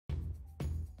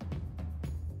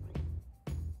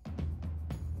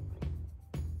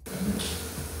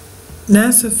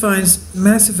NASA finds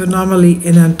massive anomaly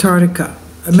in Antarctica,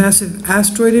 a massive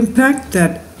asteroid impact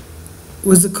that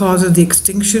was the cause of the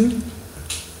extinction,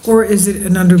 or is it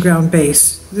an underground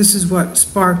base? This is what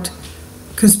sparked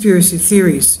conspiracy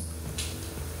theories.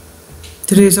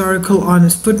 Today's article on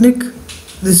Sputnik,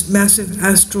 this massive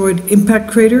asteroid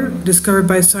impact crater discovered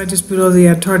by scientists below the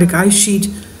Antarctic ice sheet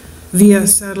via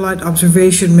satellite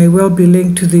observation may well be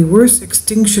linked to the worst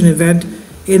extinction event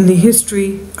in the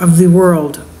history of the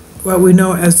world, what we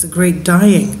know as the Great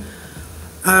Dying,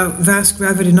 a vast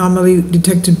gravity anomaly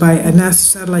detected by a NASA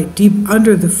satellite deep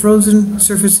under the frozen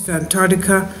surface of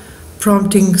Antarctica,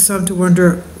 prompting some to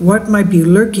wonder what might be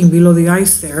lurking below the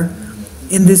ice there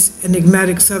in this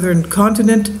enigmatic southern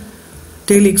continent.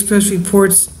 Daily Express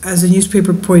reports, as the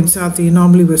newspaper points out, the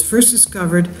anomaly was first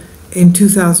discovered in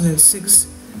 2006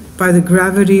 by the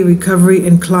Gravity Recovery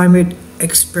and Climate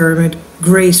Experiment,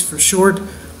 GRACE for short,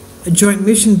 a joint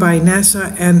mission by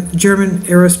NASA and German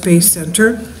Aerospace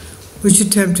Center, which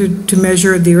attempted to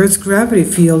measure the Earth's gravity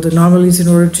field anomalies in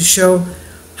order to show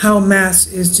how mass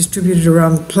is distributed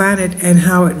around the planet and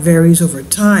how it varies over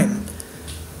time.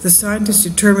 The scientists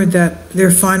determined that their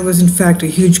find was in fact a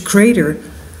huge crater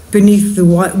beneath the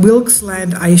Wilkes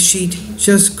Land ice sheet,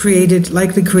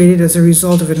 likely created as a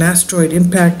result of an asteroid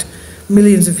impact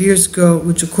millions of years ago,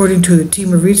 which, according to the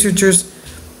team of researchers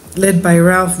led by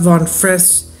Ralph von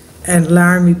Fress and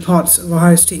Laramie Potts of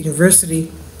Ohio State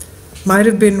University, might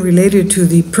have been related to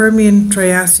the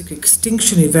Permian-Triassic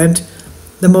extinction event,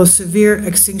 the most severe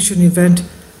extinction event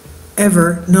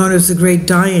ever, known as the Great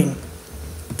Dying.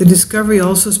 The discovery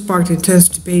also sparked intense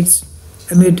debates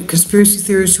amid conspiracy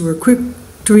theorists who were quick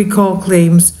to recall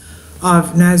claims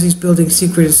of Nazis building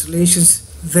secret installations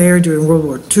there during World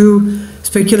War II,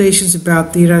 speculations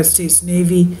about the United States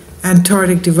Navy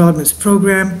Antarctic Development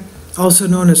Program, also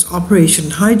known as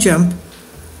Operation High Jump,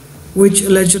 which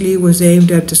allegedly was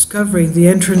aimed at discovering the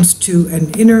entrance to an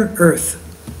inner Earth.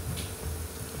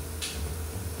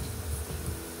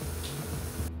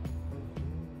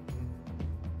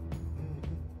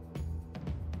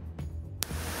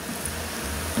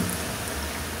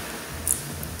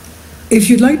 If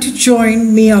you'd like to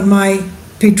join me on my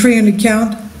Patreon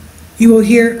account, you will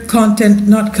hear content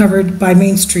not covered by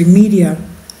mainstream media.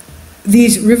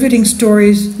 These riveting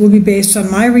stories will be based on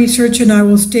my research, and I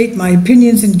will state my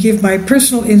opinions and give my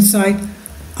personal insight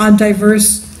on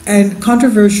diverse and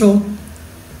controversial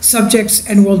subjects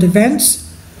and world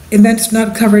events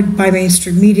not covered by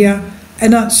mainstream media,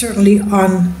 and not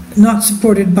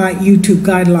supported by YouTube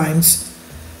guidelines.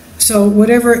 So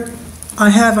whatever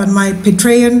I have on my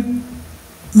Patreon,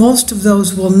 most of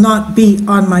those will not be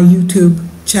on my YouTube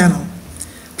channel.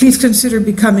 Please consider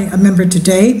becoming a member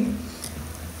today.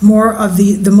 More of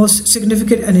the most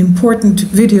significant and important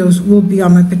videos will be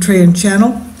on my Patreon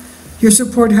channel. Your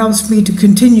support helps me to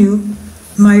continue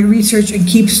my research and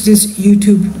keeps this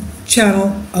YouTube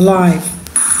channel alive.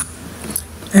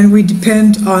 And we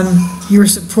depend on your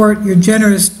support, your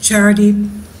generous charity,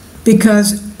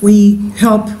 because we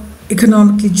help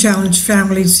economically challenged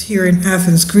families here in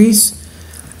Athens, Greece,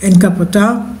 in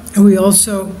Kapota, and we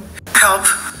also help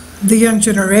the young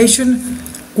generation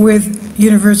with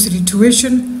university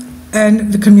tuition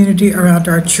and the community around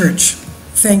our church.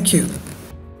 Thank you.